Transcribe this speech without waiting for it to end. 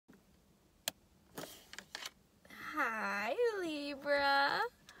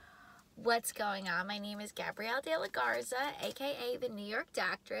What's going on? My name is Gabrielle De La Garza, aka the New York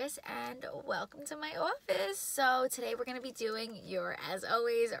Doctress, and welcome to my office. So today we're going to be doing your, as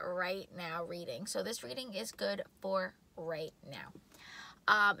always, right now reading. So this reading is good for right now.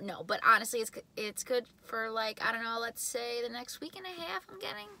 No, but honestly, it's good for, like, I don't know, let's say the next week and a half I'm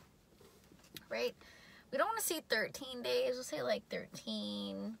getting, right? We don't want to say 13 days. We'll say like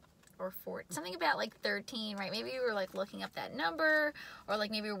 13 or 14, something about like 13, right? Maybe you were like looking up that number, or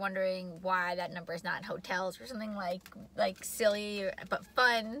like maybe you're wondering why that number is not in hotels or something like silly but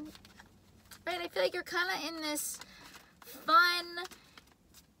fun, right? I feel like you're kind of in this fun,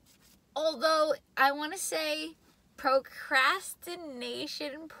 although I want to say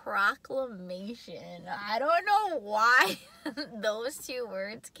procrastination proclamation. I don't know why those two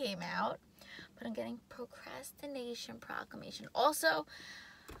words came out, but I'm getting procrastination proclamation. Also,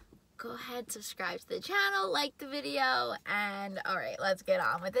 go ahead, subscribe to the channel, like the video, and all right, let's get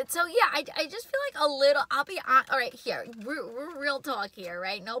on with it. So yeah, I just feel like a little, I'll be on, all right, here, we're real talk here,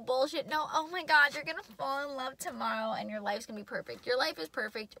 right? No bullshit, no, oh my God, you're gonna fall in love tomorrow and your life's gonna be perfect. Your life is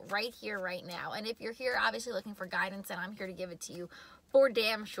perfect right here, right now. And if you're here, obviously looking for guidance, then I'm here to give it to you for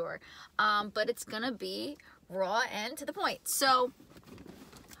damn sure. But it's gonna be raw and to the point. So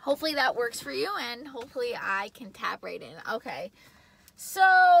hopefully that works for you, and hopefully I can tap right in. Okay.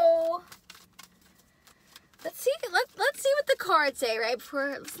 So let's see what the cards say, right? Before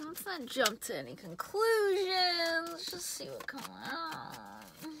let's not jump to any conclusions. Let's just see what's going on.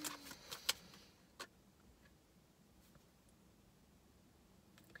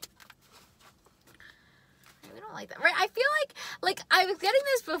 We don't like that, right? I feel like I was getting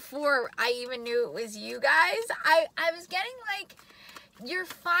this before I even knew it was you guys. I was getting like you're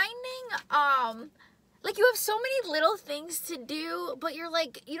finding like you have so many little things to do, but you're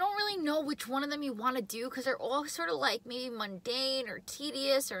like, you don't really know which one of them you want to do because they're all sort of like maybe mundane or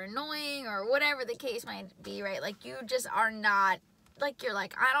tedious or annoying or whatever the case might be, right? Like you just are not, like you're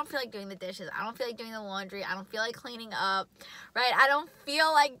like, I don't feel like doing the dishes. I don't feel like doing the laundry. I don't feel like cleaning up, right? I don't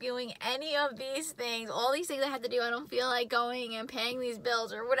feel like doing any of these things. All these things I have to do, I don't feel like going and paying these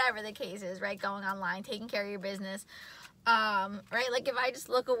bills or whatever the case is, right? Going online, taking care of your business. Right, like if I just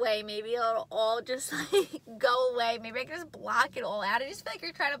look away, maybe it'll all just like go away. Maybe I can just block it all out. I just feel like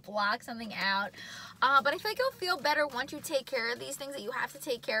you're trying to block something out, but I feel like you'll feel better once you take care of these things that you have to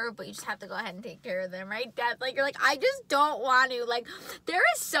take care of, but you just have to go ahead and take care of them, right? That, like, you're like, I just don't want to, like, there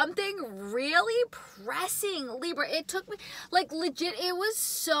is something really pressing, Libra. It took me, like, legit, it was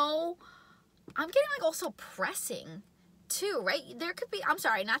so, I'm getting, like, also pressing too, right? There could be, I'm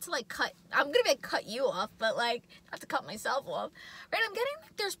sorry, not to like cut, I'm gonna like cut you off, but like not to cut myself off, right? I'm getting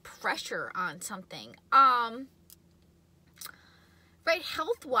like there's pressure on something, right?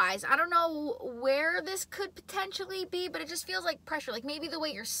 Health wise, I don't know where this could potentially be, but it just feels like pressure. Like maybe the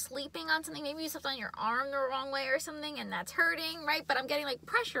way you're sleeping on something, maybe you slept on your arm the wrong way or something and that's hurting, right? But I'm getting like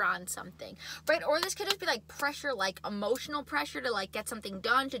pressure on something, right? Or this could just be like pressure, like emotional pressure to like get something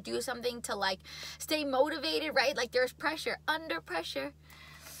done, to do something, to like stay motivated, right? Like there's pressure, under pressure.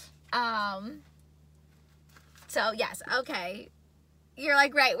 So yes, okay. You're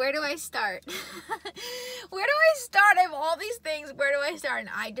like, right, where do I start? Where do I start? I have all these things. Where do I start? And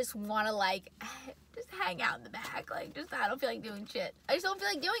I just want to, like, just hang out in the back. Like, just, I don't feel like doing shit. I just don't feel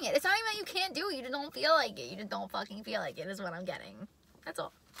like doing it. It's not even that you can't do it. You just don't feel like it. You just don't fucking feel like it is what I'm getting. That's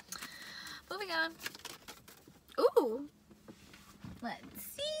all. Moving on. Ooh. Let's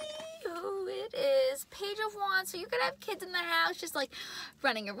see who it is. Page of Wands. So you could have kids in the house just like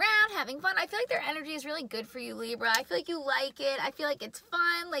running around, having fun. I feel like their energy is really good for you, Libra. I feel like you like it. I feel like it's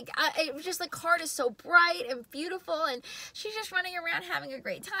fun. Like, it was just like, card is so bright and beautiful, and she's just running around having a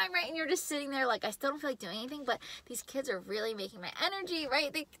great time, right? And you're just sitting there like, I still don't feel like doing anything, but these kids are really making my energy, right?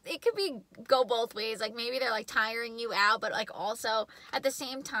 It could be go both ways. Like maybe they're like tiring you out, but like also at the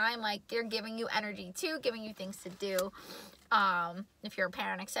same time, like they're giving you energy too, giving you things to do. If you're a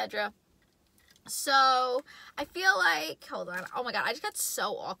parent, etc. So I feel like, hold on, oh my God, I just got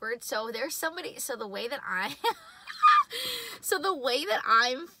so awkward. So there's somebody, so the way that I'm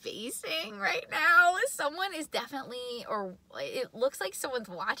facing right now, someone is definitely, or it looks like someone's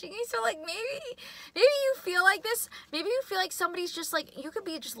watching you. So like maybe you feel like this, maybe you feel like somebody's just like, you could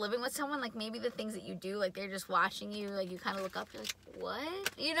be just living with someone, like maybe the things that you do, like they're just watching you, like you kind of look up, you're like, what?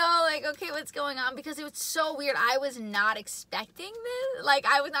 You know, like, okay, what's going on? Because it was so weird. I was not expecting this. Like,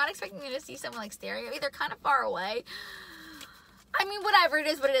 I was not expecting to see someone like staring at me. They're kind of far away. I mean, whatever, it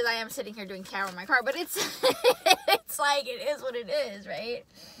is what it is. I am sitting here doing tarot in my car, but it's it's like, it is what it is, right?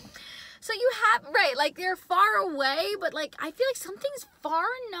 So you have, right, like they're far away, but like I feel like something's far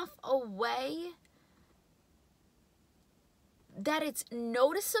enough away that it's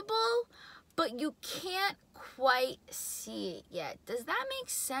noticeable, but you can't quite see it yet. Does that make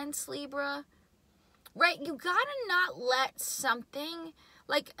sense, Libra? Right? You gotta not let something,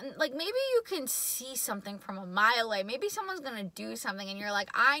 like maybe you can see something from a mile away. Maybe someone's gonna do something and you're like,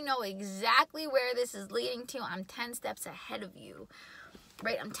 I know exactly where this is leading to. I'm 10 steps ahead of you.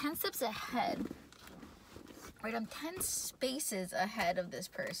 Right? I'm 10 steps ahead. Right? I'm 10 spaces ahead of this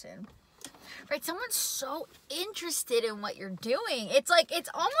person. Right? Someone's so interested in what you're doing. It's like, it's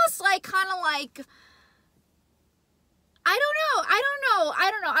almost like, kind of like, I don't know.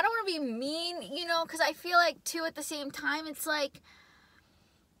 I don't want to be mean, you know, because I feel like, too, at the same time, it's like,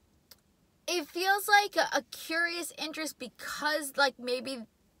 it feels like a curious interest because, like, maybe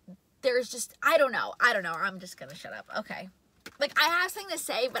there's just, I don't know. I'm just going to shut up. Okay. Like, I have something to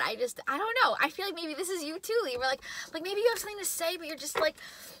say, but I don't know. I feel like maybe this is you, too, Libra. Like maybe you have something to say, but you're just, like,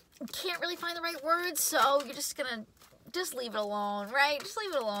 you can't really find the right words, so you're just going to just leave it alone, right? Just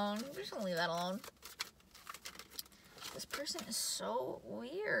leave it alone. You're just going to leave that alone. This person is so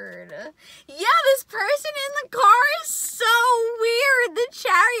weird. Yeah, this person in the car is so weird. The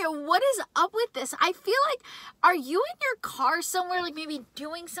Chariot. What is up with this? I feel like, are you in your car somewhere, like maybe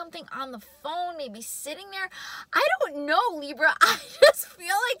doing something on the phone, maybe sitting there? I don't know, Libra. I just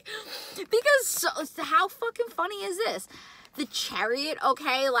feel like, because how fucking funny is this? The Chariot,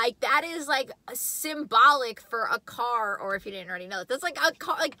 okay, like that is like symbolic for a car, or if you didn't already know, that's like a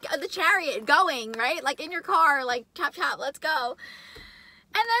car, like the Chariot going, right? Like in your car, like chop chop, let's go.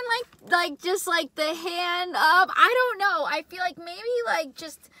 And then like just like the hand up, I don't know. I feel like maybe like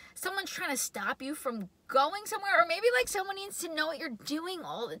just someone's trying to stop you from going somewhere, or maybe like someone needs to know what you're doing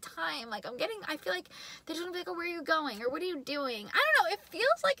all the time. Like I feel like they just want to be like, oh, where are you going? Or what are you doing? I don't know. It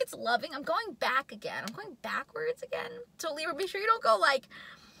feels like it's loving. I'm going back again. I'm going backwards again. So Libra, be sure you don't go like,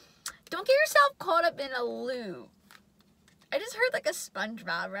 don't get yourself caught up in a loop. I just heard like a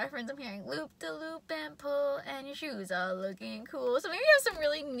SpongeBob reference. I'm hearing loop to loop and pull, and your shoes are looking cool. So maybe you have some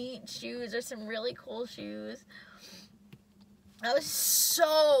really neat shoes or some really cool shoes. That was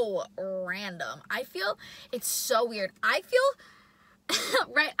so random. I feel it's so weird. I feel,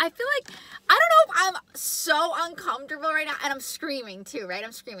 right, I feel like, I don't know if I'm so uncomfortable right now, and I'm screaming too, right?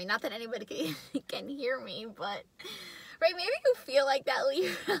 I'm screaming. Not that anybody can hear me, but, right, maybe you feel like that,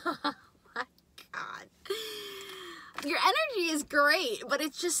 Libra. Oh my God. Your energy is great, but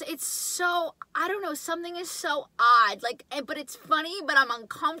it's just, it's so, I don't know, something is so odd. Like, but it's funny, but I'm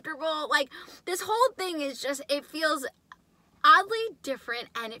uncomfortable. Like, this whole thing is just, it feels oddly different,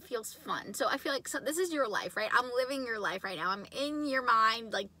 and it feels fun. So I feel like, so this is your life, right? I'm living your life right now. I'm in your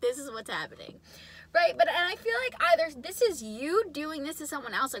mind. Like, this is what's happening, right? But, and I feel like either this is you doing this to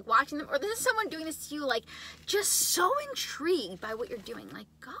someone else, like watching them, or this is someone doing this to you, like just so intrigued by what you're doing. Like,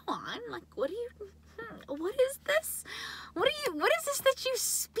 go on. Like, what do you, what is this? What is this that you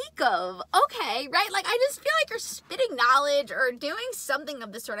speak of? Okay, right? Like, I just feel like you're spitting knowledge or doing something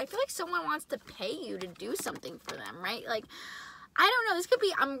of the sort. I feel like someone wants to pay you to do something for them, right? Like, I don't know. This could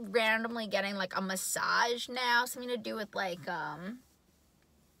be, I'm randomly getting like a massage now. Something to do with like,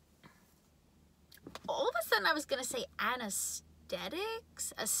 all of a sudden I was going to say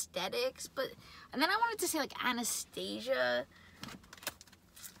aesthetics, but, and then I wanted to say like Anastasia.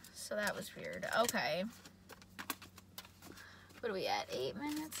 So that was weird. Okay. What are we at? 8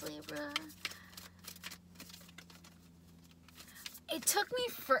 minutes, Libra. It took me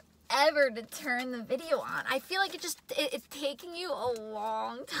forever to turn the video on. I feel like it's taking you a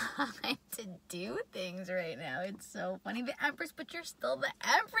long time to do things right now. It's so funny. The Empress, but you're still the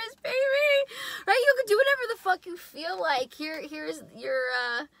Empress, baby. Right? You can do whatever the fuck you feel like. Here's your,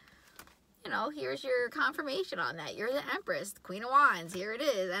 you know, here's your confirmation on that. You're the Empress, the Queen of Wands. Here it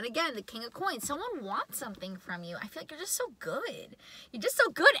is. And again, the King of Coins. Someone wants something from you. I feel like you're just so good. You're just so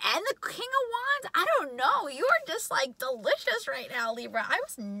good. And the King of Wands, I don't know. You are just like delicious right now, Libra. I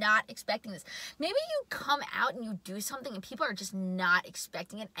was not expecting this. Maybe you come out and you do something and people are just not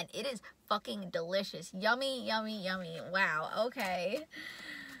expecting it. And it is fucking delicious. Yummy, yummy, yummy. Wow. Okay.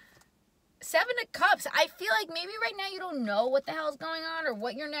 7 of Cups. I feel like maybe right now you don't know what the hell is going on or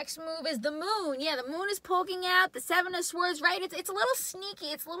what your next move is. The Moon. Yeah, the Moon is poking out. The 7 of Swords, right? It's a little sneaky.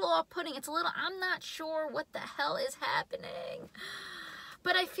 It's a little off-putting. It's a little, I'm not sure what the hell is happening.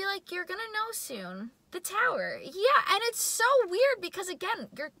 But I feel like you're going to know soon. The Tower. Yeah, and it's so weird because, again,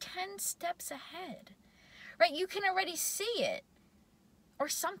 you're 10 steps ahead. Right? You can already see it. Or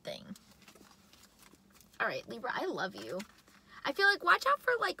something. All right, Libra, I love you. I feel like watch out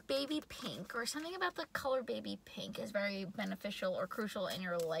for like baby pink, or something about the color baby pink is very beneficial or crucial in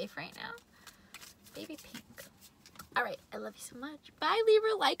your life right now. Baby pink. All right. I love you so much. Bye,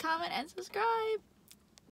 Libra. Like, comment, and subscribe.